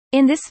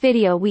In this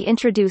video we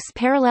introduce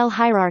parallel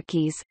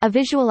hierarchies, a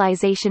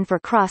visualization for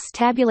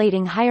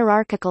cross-tabulating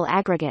hierarchical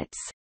aggregates.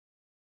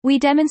 We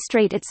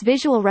demonstrate its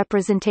visual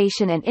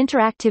representation and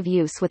interactive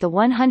use with a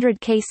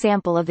 100K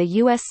sample of the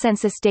U.S.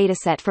 Census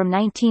dataset from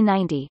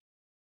 1990.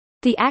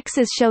 The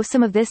axes show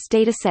some of this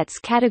dataset's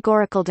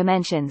categorical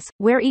dimensions,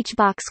 where each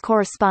box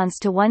corresponds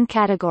to one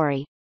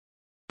category.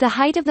 The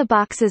height of the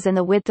boxes and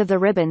the width of the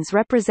ribbons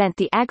represent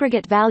the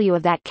aggregate value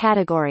of that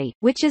category,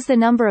 which is the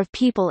number of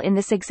people in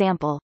this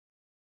example.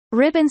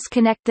 Ribbons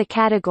connect the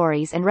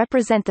categories and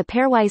represent the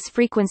pairwise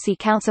frequency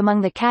counts among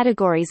the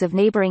categories of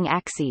neighboring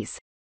axes.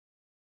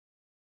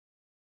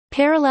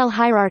 Parallel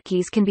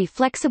hierarchies can be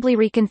flexibly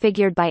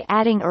reconfigured by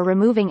adding or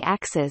removing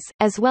axes,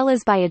 as well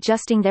as by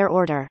adjusting their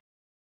order.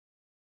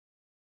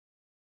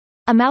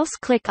 A mouse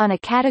click on a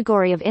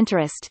category of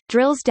interest,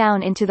 drills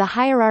down into the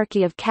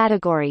hierarchy of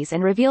categories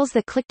and reveals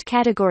the clicked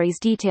category's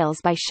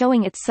details by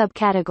showing its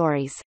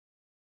subcategories.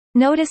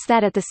 Notice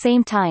that at the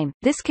same time,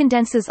 this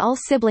condenses all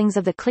siblings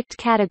of the clicked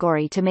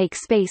category to make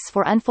space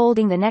for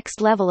unfolding the next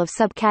level of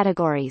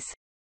subcategories.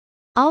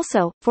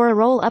 Also, for a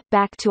roll-up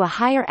back to a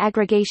higher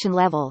aggregation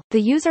level,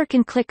 the user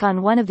can click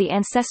on one of the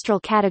ancestral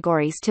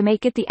categories to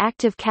make it the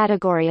active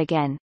category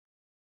again.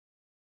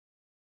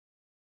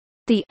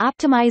 The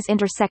Optimize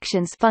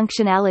Intersections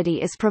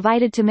functionality is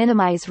provided to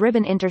minimize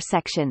ribbon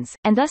intersections,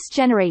 and thus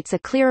generates a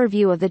clearer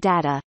view of the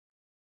data.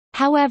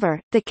 However,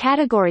 the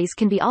categories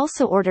can be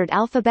also ordered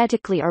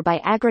alphabetically or by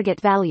aggregate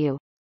value.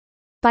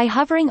 By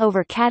hovering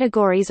over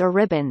categories or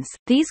ribbons,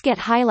 these get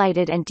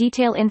highlighted and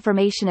detailed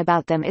information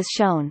about them is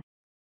shown.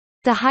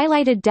 The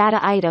highlighted data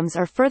items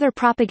are further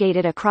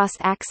propagated across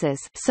axes,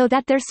 so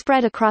that their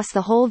spread across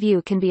the whole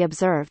view can be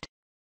observed.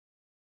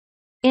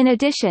 In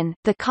addition,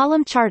 the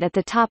column chart at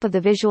the top of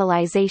the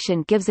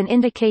visualization gives an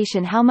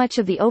indication how much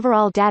of the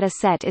overall data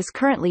set is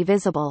currently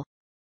visible.